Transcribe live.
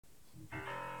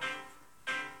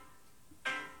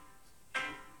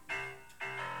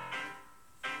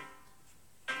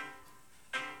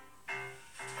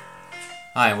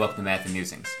Hi, and welcome to Math and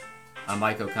Musings. I'm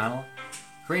Mike O'Connell,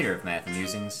 creator of Math and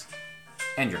Musings,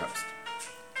 and your host.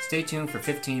 Stay tuned for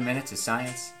 15 minutes of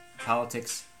science,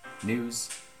 politics, news,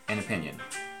 and opinion.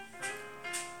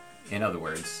 In other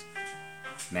words,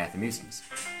 Math and Musings.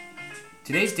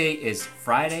 Today's date is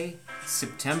Friday,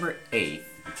 September 8th,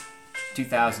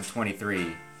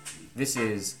 2023. This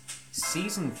is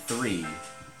Season 3,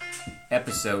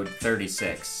 Episode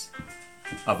 36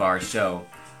 of our show.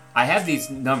 I have these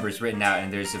numbers written out,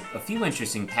 and there's a few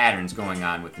interesting patterns going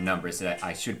on with the numbers that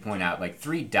I should point out. Like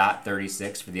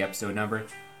 3.36 for the episode number.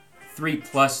 3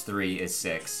 plus 3 is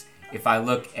 6. If I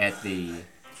look at the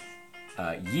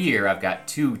year, I've got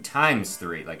 2 times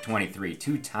 3, like 23.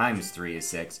 2 times 3 is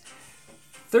 6.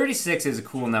 36 is a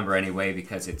cool number anyway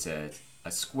because it's a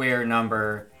square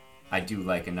number. I do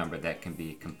like a number that can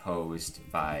be composed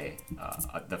by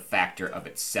the factor of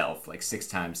itself. Like 6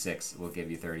 times 6 will give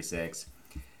you 36.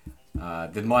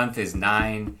 The month is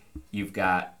 9. You've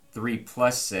got 3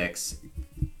 plus 6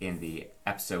 in the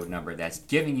episode number. That's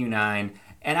giving you 9.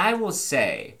 And I will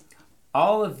say,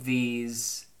 all of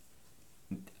these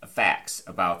facts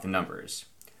about the numbers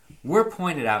were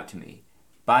pointed out to me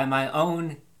by my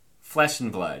own flesh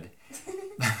and blood.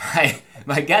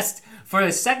 my guest for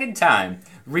the second time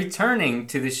returning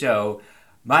to the show,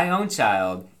 my own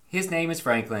child. His name is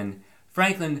Franklin.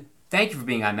 Franklin, thank you for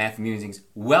being on Math and Musings.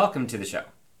 Welcome to the show.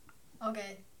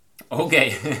 Okay.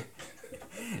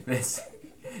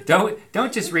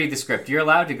 Don't just read the script. You're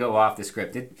allowed to go off the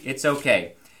script. It's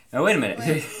okay. Now wait a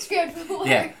minute. Script.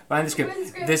 Yeah, find the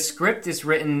script. The script is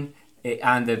written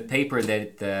on the paper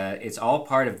that it's all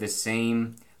part of the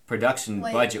same production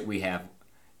budget we have.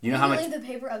 You know how much? Leave the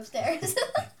paper upstairs.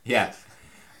 Yeah,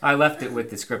 I left it with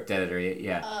the script editor.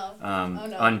 Yeah. Oh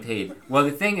no. Unpaid. Well,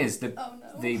 the thing is,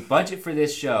 the budget for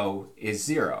this show is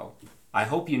 0. I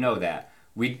hope you know that.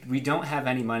 We don't have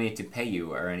any money to pay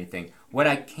you or anything. What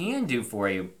I can do for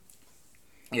you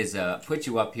is put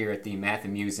you up here at the Math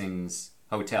and Musings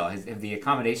Hotel. Have the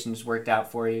accommodations worked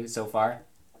out for you so far?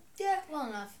 Yeah, well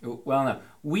enough. Well enough.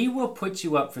 We will put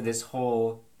you up for this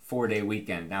whole 4-day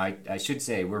weekend. Now, I should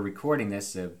say we're recording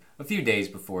this a few days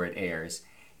before it airs.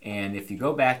 And if you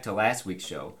go back to last week's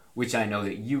show, which I know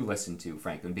that you listen to,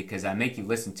 Franklin, because I make you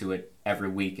listen to it every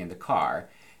week in the car.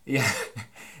 Yeah,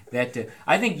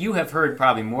 I think you have heard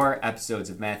probably more episodes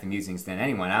of Math and Musings than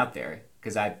anyone out there,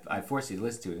 because I forced you to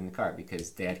listen to it in the car because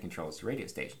Dad controls the radio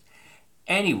station.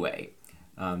 Anyway,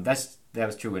 that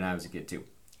was true when I was a kid too.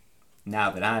 Now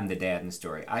that I'm the dad in the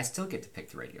story, I still get to pick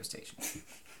the radio station.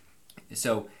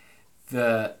 So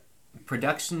the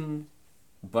production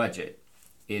budget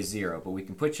is 0, but we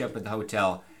can put you up at the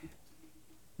hotel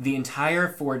the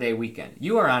entire 4-day weekend.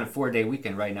 You are on a 4-day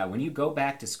weekend right now. When you go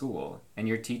back to school and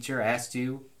your teacher asks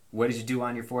you, what did you do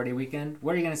on your 4-day weekend?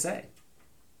 What are you going to say?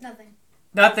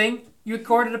 Nothing? You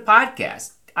recorded a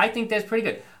podcast. I think that's pretty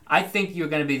good. I think you're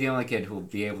going to be the only kid who will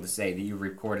be able to say that you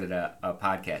recorded a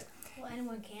podcast. Well,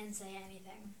 anyone can say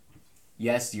anything.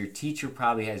 Yes, your teacher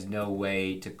probably has no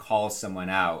way to call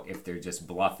someone out if they're just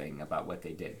bluffing about what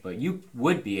they did. But you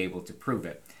would be able to prove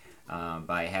it.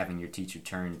 By having your teacher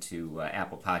turn to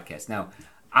Apple Podcasts. Now,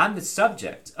 on the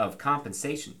subject of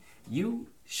compensation, you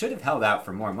should have held out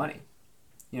for more money.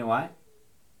 You know why?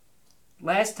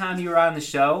 Last time you were on the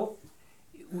show,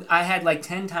 I had like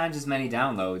 10 times as many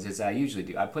downloads as I usually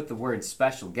do. I put the word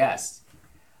special guest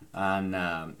on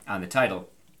the title.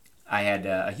 I had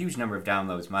a huge number of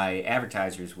downloads. My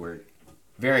advertisers were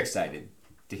very excited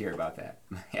to hear about that.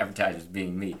 My advertisers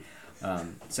being me.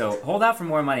 So hold out for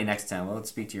more money next time. Well, let's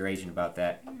speak to your agent about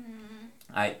that.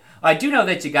 I do know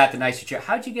that you got the nicer chair.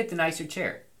 How'd you get the nicer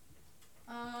chair?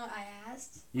 I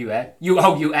asked. You asked? You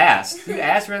asked. You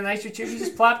asked for a nicer chair? You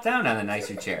just plopped down on the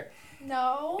nicer chair.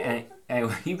 No.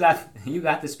 Anyway, you got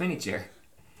the spinny chair.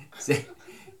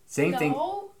 Same thing.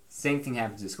 Same thing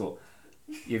happens at school.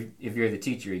 If you're the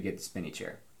teacher, you get the spinny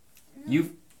chair.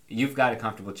 You've got a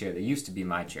comfortable chair. That used to be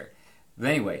my chair. But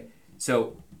anyway,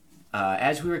 so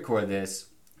as we record this,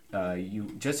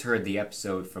 you just heard the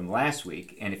episode from last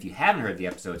week, and if you haven't heard the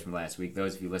episodes from last week,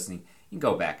 those of you listening, you can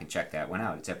go back and check that one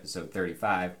out. It's episode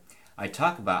 35. I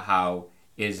talk about how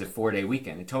it is a 4-day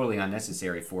weekend, a totally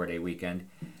unnecessary 4-day weekend,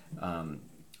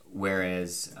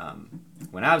 whereas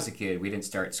when I was a kid, we didn't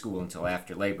start school until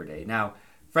after Labor Day. Now,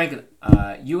 Franklin,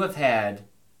 you have had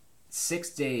 6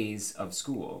 days of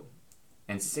school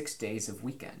and 6 days of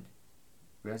weekend.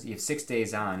 You have 6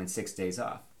 days on and 6 days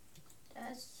off.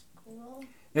 That's cool.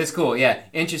 That's cool, yeah.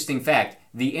 Interesting fact.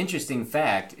 The interesting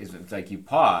fact is like you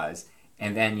pause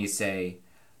and then you say,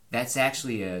 that's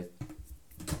actually a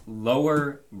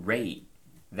lower rate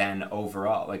than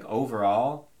overall. Like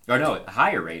overall, or no, a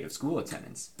higher rate of school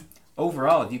attendance.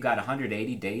 overall, if you got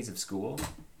 180 days of school,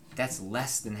 that's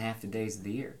less than half the days of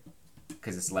the year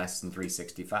because it's less than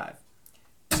 365.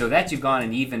 So that you've gone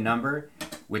an even number,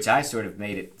 which I sort of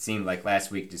made it seem like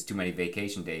last week there's too many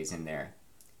vacation days in there.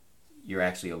 You're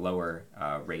actually a lower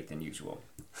rate than usual.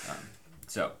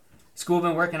 So, school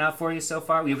been working out for you so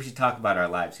far? We should talk about our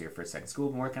lives here for a second. School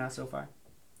been working out so far?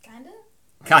 Kinda.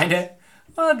 Kinda?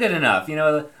 Well, good enough. You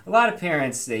know, a lot of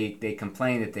parents, they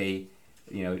complain that they,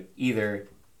 either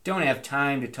don't have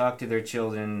time to talk to their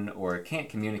children or can't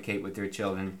communicate with their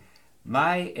children.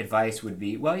 My advice would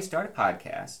be, well, you start a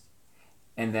podcast,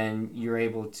 and then you're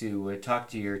able to talk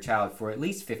to your child for at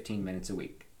least 15 minutes a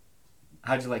week.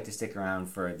 How'd you like to stick around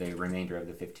for the remainder of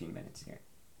the 15 minutes here?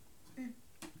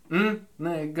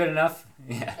 Good enough?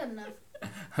 Yeah. Good enough.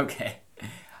 Okay.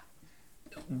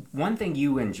 One thing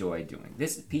you enjoy doing,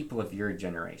 people of your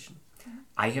generation,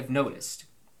 I have noticed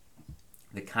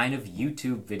the kind of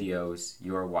YouTube videos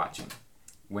you're watching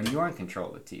when you're in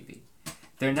control of TV.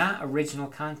 They're not original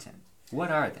content. What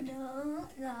are they?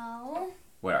 No.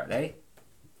 What are they?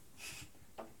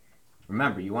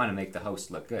 Remember, you want to make the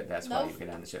host look good. That's why you get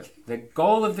on the show. The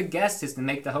goal of the guest is to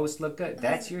make the host look good.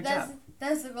 That's your job.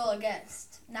 That's the goal of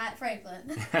guest, not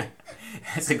Franklin.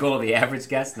 That's the goal of the average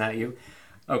guest, not you?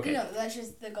 Okay. No, that's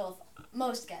just the goal of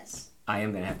most guests. I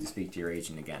am going to have to speak to your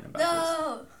agent again about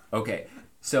No! this. Okay.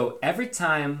 So every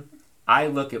time I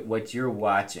look at what you're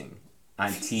watching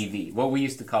on TV, what we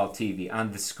used to call TV,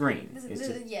 on the screen.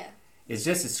 It's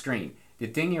just a screen. The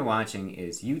thing you're watching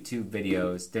is YouTube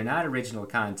videos. They're not original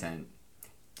content.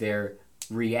 They're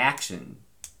reaction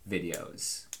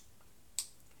videos.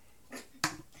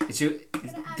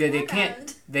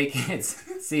 They can't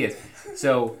see it.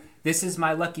 So this is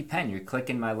my lucky pen. You're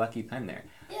clicking my lucky pen there.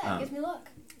 Yeah, it gives me luck.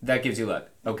 That gives you luck.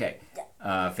 Okay.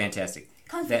 Fantastic.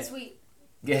 Confident sweet.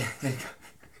 Yeah.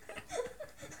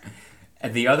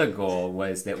 The other goal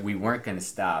was that we weren't going to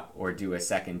stop or do a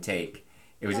second take.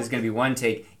 It was just going to be one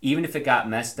take. Even if it got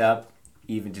messed up,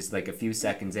 even just like a few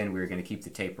seconds in, we were going to keep the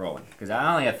tape rolling. Because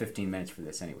I only have 15 minutes for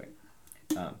this anyway.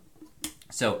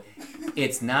 So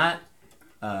it's not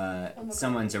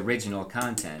someone's original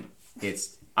content.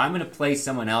 It's I'm going to play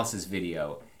someone else's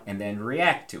video and then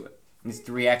react to it. It's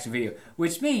the reaction video.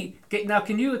 Now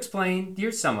can you explain,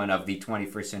 you're someone of the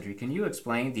 21st century, can you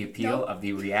explain the appeal of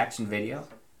the reaction video?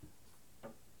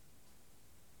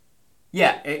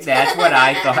 Yeah, that's what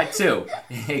I thought too.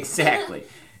 Exactly.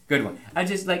 Good one. I'm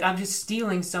just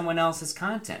stealing someone else's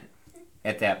content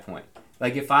at that point.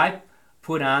 Like if I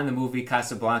put on the movie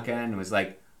Casablanca and was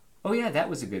like, oh yeah, that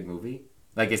was a good movie.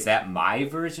 Like, is that my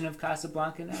version of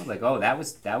Casablanca now? Like, oh, that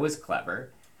was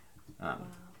clever. Wow.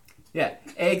 Yeah,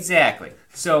 exactly.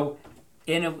 So,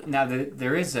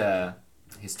 there is a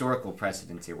historical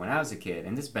precedent here. When I was a kid,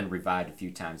 and this has been revived a few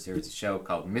times, there was a show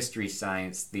called Mystery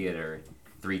Science Theater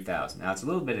 3000. Now, it's a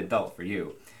little bit adult for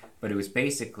you, but it was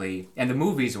basically, and the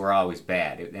movies were always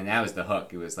bad, and that was the hook.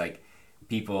 It was like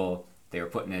people, they were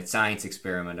putting a science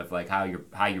experiment of like how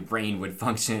your brain would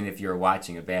function if you were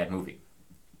watching a bad movie.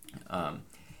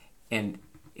 And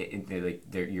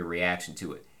your reaction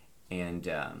to it. And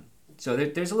so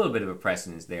there's a little bit of a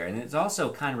precedence there. And it's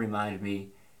also kind of reminded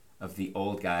me of the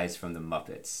old guys from the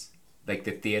Muppets. Like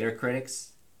the theater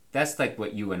critics. That's like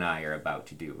what you and I are about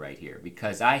to do right here.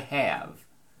 Because I have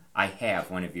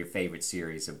one of your favorite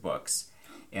series of books.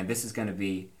 And this is going to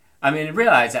be... I mean,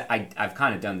 realize I've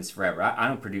kind of done this forever. I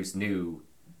don't produce new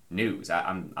news.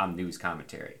 I'm news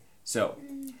commentary. So...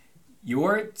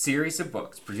 your series of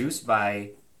books produced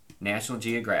by National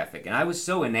Geographic, and I was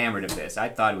so enamored of this, I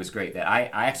thought it was great that I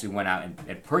actually went out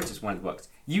and purchased one of the books.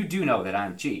 You do know that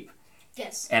I'm cheap.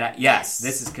 Yes. And yes,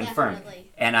 this is confirmed.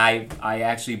 Definitely. And I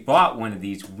actually bought one of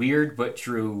these Weird But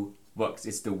True books.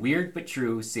 It's the Weird But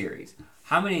True series.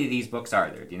 How many of these books are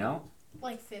there, do you know?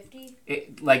 Like 50?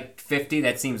 Like 50,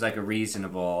 that seems like a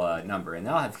reasonable number. And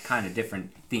they'll have kind of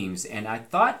different themes. And I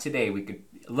thought today we could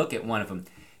look at one of them.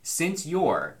 Since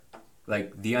you're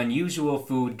like the unusual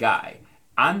food guy.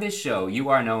 On this show, you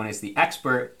are known as the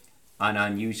expert on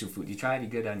unusual food. You tried any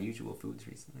good unusual foods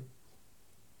recently?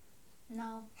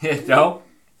 No. No?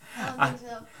 I don't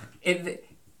think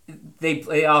so.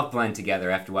 They all blend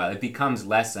together after a while. It becomes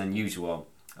less unusual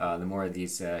the more of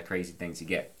these crazy things you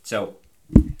get. So,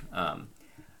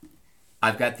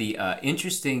 I've got the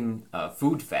interesting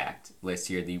food fact list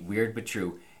here, the Weird But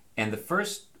True. And the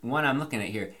first one I'm looking at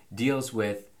here deals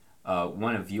with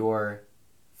one of your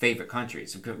favorite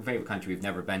countries, a favorite country we've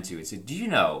never been to. It said, did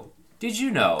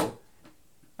you know,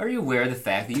 are you aware of the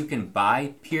fact that you can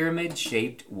buy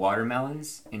pyramid-shaped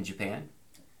watermelons in Japan?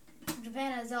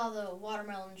 Japan has all the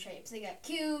watermelon shapes. They got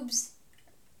cubes.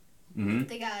 Mm-hmm.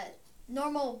 They got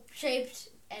normal shaped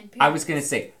and I was gonna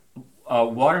say,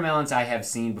 watermelons I have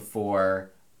seen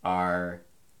before are.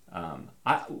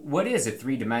 What is a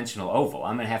 3-dimensional oval?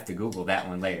 I'm gonna have to Google that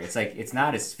one later. It's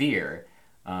not a sphere.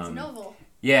 It's an oval.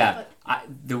 Yeah,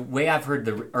 the way I've heard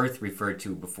the Earth referred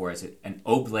to before is an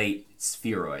oblate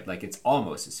spheroid, like it's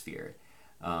almost a sphere.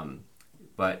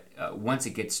 But once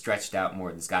it gets stretched out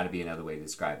more, there's got to be another way to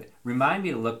describe it. Remind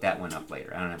me to look that one up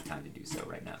later. I don't have time to do so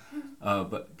right now.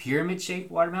 But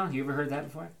pyramid-shaped watermelon, you ever heard that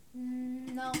before?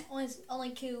 No, only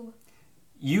cube.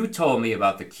 You told me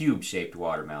about the cube-shaped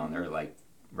watermelon, or like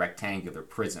rectangular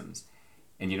prisms.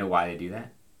 And you know why they do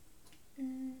that?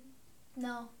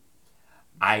 No.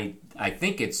 I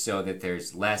think it's so that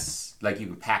there's less, like you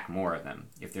can pack more of them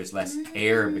if there's less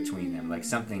air between them. Like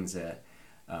something's a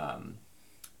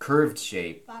curved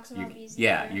shape. Box them up easier.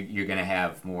 Yeah, you're going to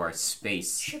have more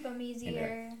space. Ship them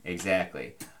easier.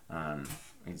 Exactly.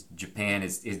 Japan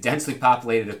is densely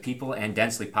populated of people and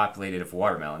densely populated of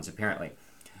watermelons, apparently.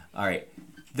 All right.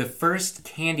 The first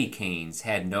candy canes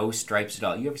had no stripes at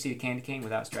all. You ever see a candy cane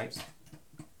without stripes?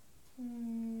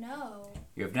 No.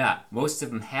 You have not. Most of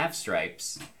them have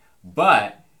stripes,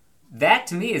 but that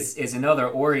to me is another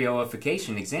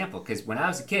Oreoification example, because when I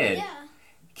was a kid,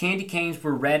 candy canes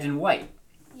were red and white.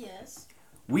 Yes.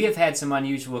 We have had some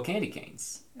unusual candy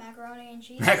canes. Macaroni and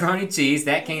cheese. Macaroni and cheese,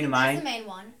 that came to mind. That's the main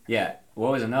one. Yeah.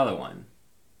 What was another one?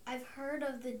 I've heard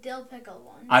of the dill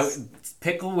pickle ones.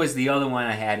 Pickle was the other one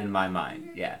I had in my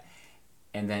mind. Yeah.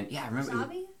 And then, I remember.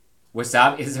 Wasabi?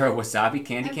 Wasabi? Is there a wasabi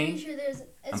candy cane? I'm pretty sure there's.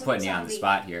 I'm putting you on the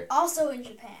spot here. Also in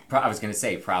Japan. I was going to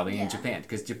say probably in Japan,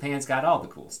 because Japan's got all the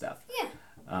cool stuff.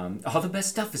 Yeah. All the best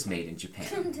stuff is made in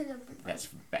Japan. That's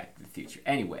Back to the Future.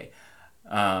 Anyway,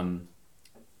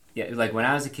 like when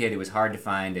I was a kid, it was hard to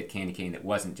find a candy cane that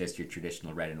wasn't just your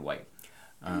traditional red and white.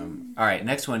 All right,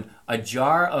 next one. A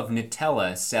jar of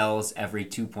Nutella sells every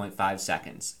 2.5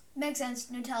 seconds. Makes sense.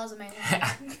 Nutella's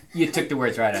amazing. You took the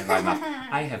words right out of my mouth.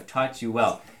 I have taught you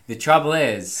well. The trouble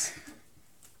is,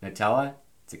 Nutella,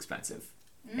 it's expensive.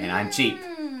 And I'm cheap.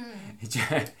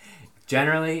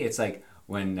 Generally, it's like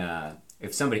when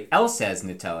if somebody else has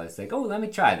Nutella, it's like, oh, let me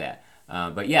try that.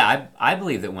 But yeah, I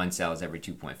believe that one sells every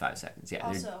 2.5 seconds. Yeah.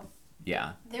 Also,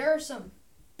 there are some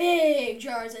big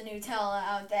jars of Nutella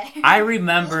out there. I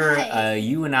remember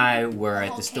you and I were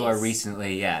at the store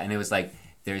recently, and it was like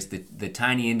there's the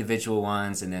tiny individual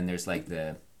ones, and then there's like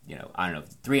the, I don't know,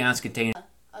 3-ounce container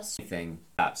thing.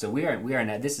 So we are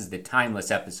now, this is the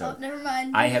timeless episode. Oh, never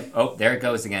mind. There it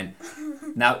goes again.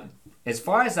 Now, as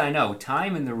far as I know,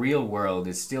 time in the real world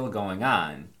is still going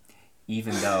on,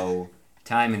 even though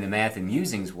time in the math and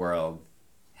musings world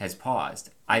has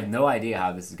paused. I have no idea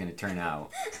how this is going to turn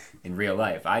out in real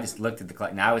life. I just looked at the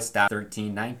clock. Now it's stopped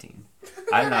 13:19.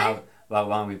 I don't know how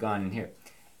long we've gone in here.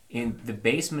 In the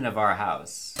basement of our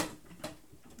house,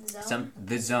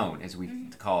 the zone, as we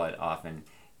call it often,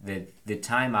 the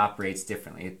time operates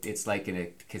differently. It's like in a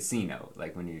casino,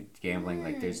 like when you're gambling.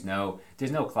 Like there's no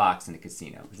clocks in a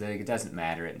casino. It doesn't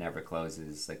matter. It never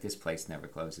closes. Like this place never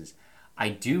closes. I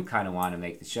do kind of want to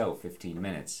make the show 15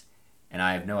 minutes, and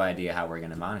I have no idea how we're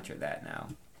going to monitor that now.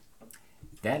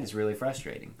 That is really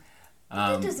frustrating.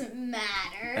 It doesn't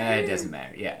matter. It doesn't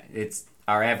matter. Yeah,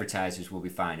 our advertisers will be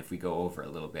fine if we go over a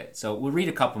little bit. So we'll read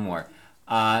a couple more.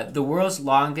 The world's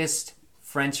longest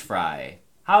French fry.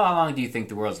 How long do you think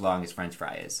the world's longest French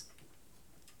fry is?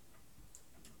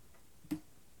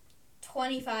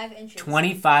 25 inches.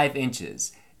 25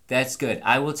 inches. That's good.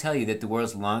 I will tell you that the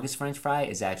world's longest French fry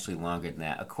is actually longer than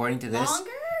that. According to this, longer?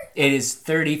 It is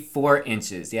 34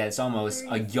 inches. Yeah, it's almost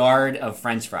a yard of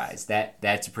French fries.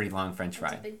 That's a pretty long French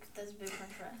fry. That's a big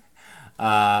French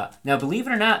fry. Now, believe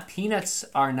it or not, peanuts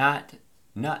are not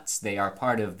nuts. They are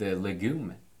part of the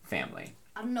legume family.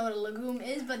 I don't know what a legume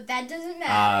is, but that doesn't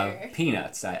matter.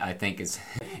 Peanuts, I think is...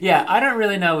 Yeah, I don't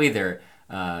really know either.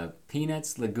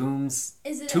 Peanuts, legumes,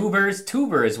 tubers.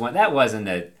 Tuber is one. That wasn't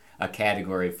a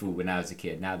category of food when I was a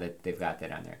kid. Now that they've got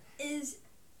that on there. Is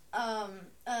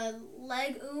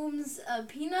legumes a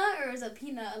peanut, or is a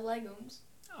peanut a legumes?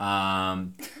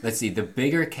 Let's see. The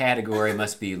bigger category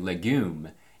must be legume,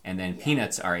 and then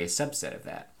peanuts are a subset of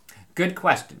that. Good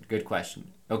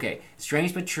question. Okay,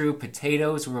 strange but true,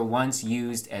 potatoes were once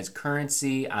used as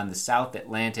currency on the South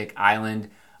Atlantic island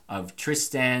of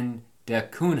Tristan da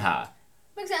Cunha.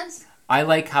 Makes sense. I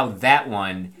like how that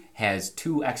one has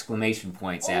 2 exclamation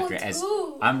points after it. As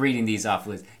I'm reading these off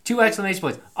the list. 2 exclamation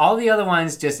points. All the other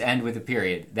ones just end with a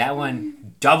period. That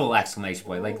one, double exclamation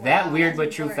point. Like that weird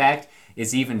but true fact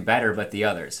is even better, but the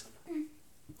others.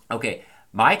 Okay,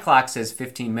 my clock says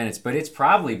 15 minutes, but it's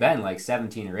probably been like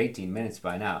 17 or 18 minutes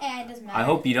by now. It doesn't matter. I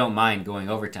hope you don't mind going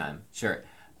overtime. Sure.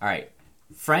 All right.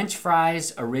 French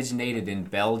fries originated in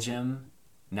Belgium,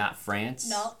 not France.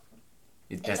 No,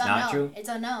 That's it's not true? It's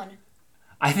unknown.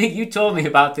 I think you told me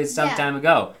about this some Yeah. time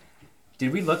ago.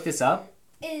 Did we look this up?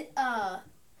 It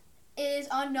is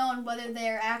unknown whether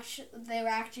they were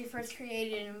actually first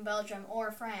created in Belgium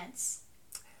or France.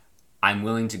 I'm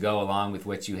willing to go along with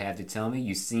what you had to tell me.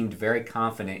 You seemed very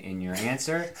confident in your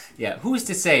answer. Yeah, who's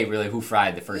to say really who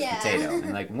fried the first Yeah. potato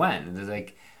and like when? There's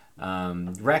like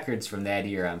records from that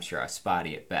era. I'm sure are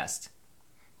spotty at best.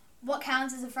 What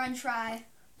counts as a French fry?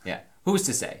 Yeah, who's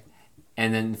to say?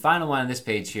 And then the final one on this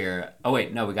page here. Oh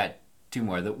wait, no, we got two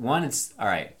more. The one is all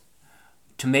right.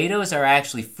 Tomatoes are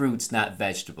actually fruits, not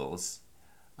vegetables.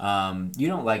 You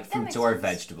don't like That fruits makes or sense.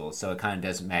 vegetables, so it kind of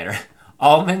doesn't matter.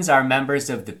 Almonds are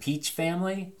members of the peach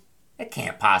family? That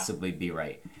can't possibly be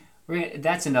right.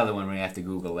 That's another one we have to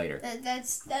Google later.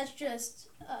 That's just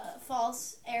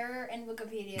false error in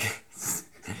Wikipedia.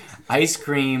 Ice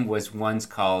cream was once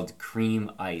called cream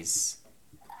ice.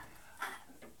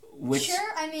 Which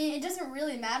Sure, I mean it doesn't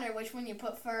really matter which one you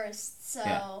put first. So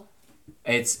Yeah.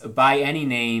 It's by any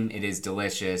name, it is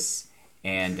delicious,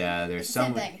 and there's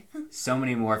same thing. so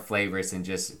many more flavors than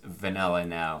just vanilla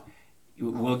now.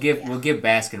 We'll give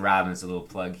Baskin Robbins a little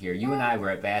plug here. You and I were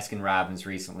at Baskin Robbins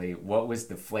recently. What was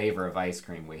the flavor of ice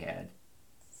cream we had?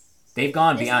 They've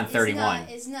gone beyond 31.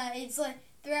 It's not. It's like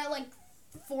they're at like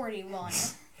 41.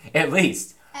 At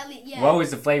least. At least, yeah. What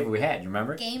was the flavor we had? You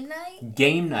remember? Game night?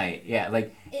 Game night. Yeah,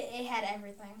 like It had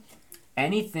everything.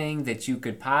 anything that you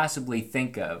could possibly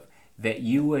think of that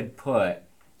you would put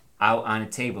out on a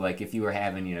table, like if you were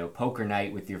having, poker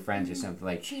night with your friends or something,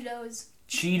 like Cheetos,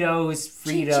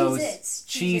 Fritos,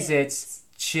 Cheez-Its,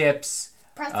 chips,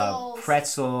 pretzels.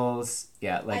 pretzels,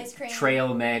 yeah, like Ice cream.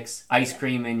 trail mix, ice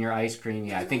cream in your ice cream.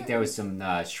 Yeah, I think there was some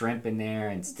shrimp in there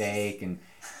and steak and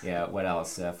yeah, what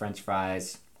else? French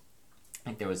fries. I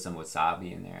think there was some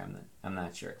wasabi in there. I'm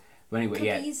not sure. But anyway,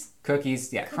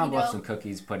 cookies. Yeah, Cookie crumble up dough. some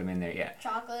cookies, put them in there. Yeah.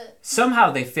 Chocolate.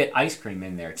 Somehow they fit ice cream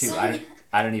in there too. So-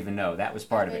 I don't even know. That was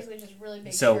part of it. Basically just really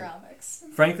big So- cereal mix.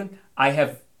 Franklin, I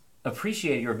have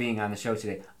appreciated your being on the show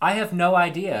today. I have no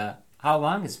idea how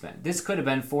long it's been. This could have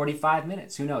been 45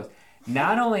 minutes. Who knows?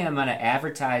 Not only am I going to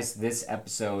advertise this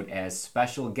episode as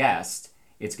special guest,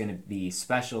 it's going to be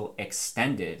special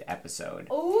extended episode.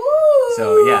 Ooh.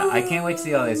 So yeah, I can't wait to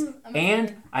see all this. I'm And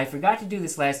excited. I forgot to do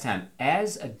this last time.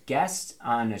 As a guest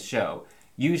on a show,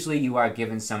 usually you are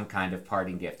given some kind of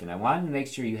parting gift, and I wanted to make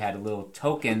sure you had a little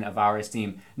token of our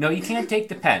esteem. No, you can't take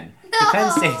the pen. The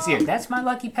pen stays here. That's my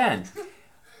lucky pen.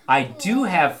 I do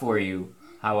have for you,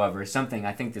 however, something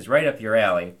I think is right up your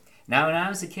alley. Now, when I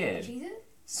was a kid,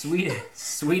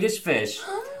 Swedish fish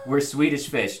were Swedish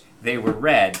fish. They were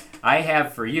red. I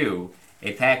have for you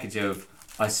a package of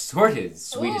assorted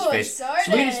Swedish Ooh, fish. assorted.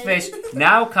 Swedish fish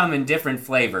now come in different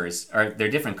flavors, or they're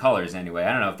different colors anyway.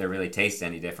 I don't know if they really taste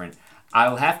any different.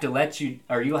 I'll have to let you,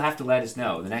 or you'll have to let us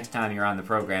know the next time you're on the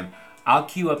program. I'll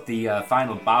cue up the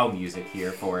final bow music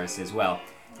here for us as well.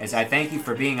 As I thank you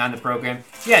for being on the program.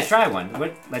 Yeah, try one.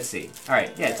 Let's see. All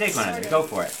right, yeah, take one of it. Go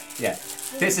for it. Yeah.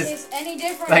 This is any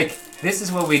different. like, this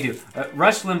is what we do.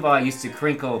 Rush Limbaugh used to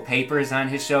crinkle papers on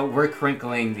his show. We're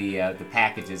crinkling the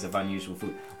packages of unusual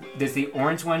food. Does the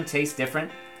orange one taste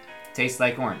different? Tastes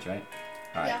like orange, right?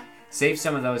 All right. Yeah. Save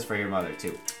some of those for your mother,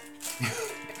 too.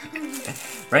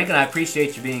 Franklin, I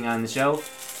appreciate you being on the show,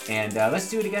 and let's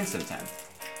do it again sometime.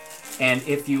 And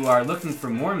if you are looking for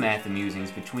more math and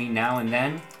musings between now and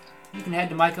then, you can head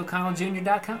to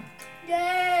MikeO'ConnellJr.com.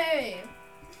 Yay!